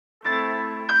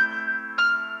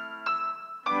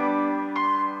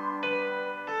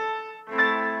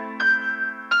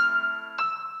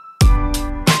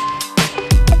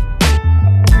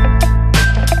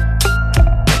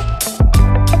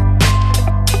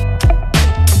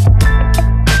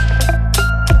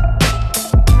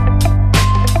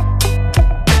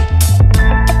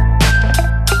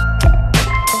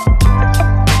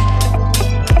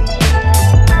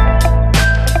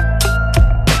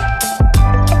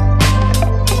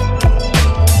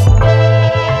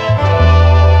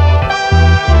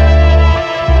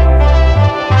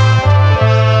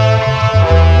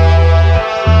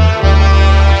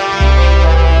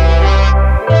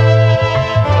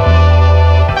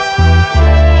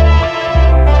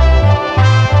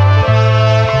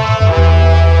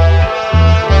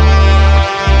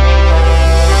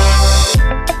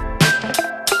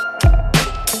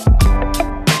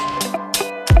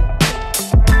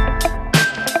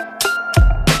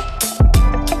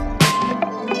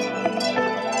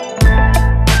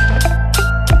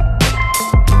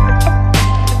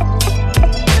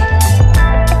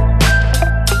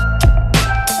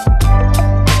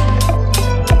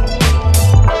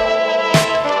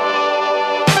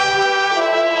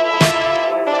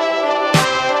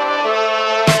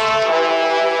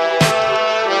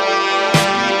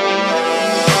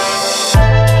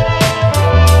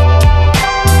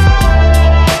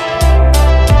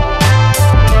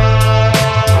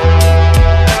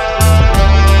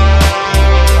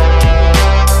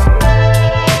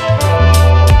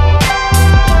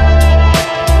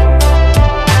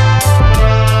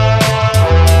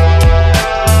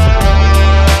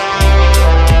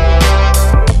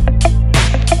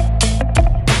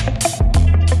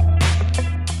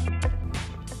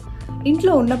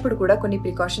ఇంట్లో ఉన్నప్పుడు కూడా కొన్ని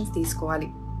ప్రికాషన్స్ తీసుకోవాలి.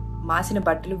 మాసిన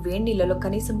బట్టలు వేడి నీళ్ళలో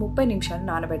కనీసం 30 నిమిషాలు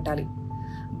నానబెట్టాలి.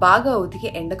 బాగా ఉతికి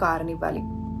ఎండకు ఆరనివ్వాలి.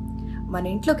 మన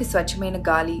ఇంట్లోకి స్వచ్ఛమైన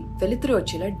గాలి, వెలుతురు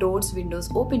వచ్చేలా డోర్స్, విండోస్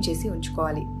ఓపెన్ చేసి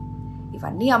ఉంచుకోవాలి.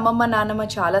 ఇవన్నీ అమ్మమ్మ, నాన్నమ్మ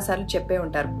చాలాసార్లు చెప్పే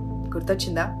ఉంటారు.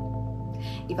 గుర్తొచ్చిందా?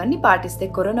 ఇవన్నీ పాటిస్తే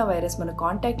కరోనా వైరస్ మన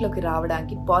కాంటాక్ట్లోకి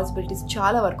రావడానికి పాసిబిలిటీస్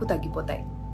చాలా వరకు తగ్గిపోతాయి.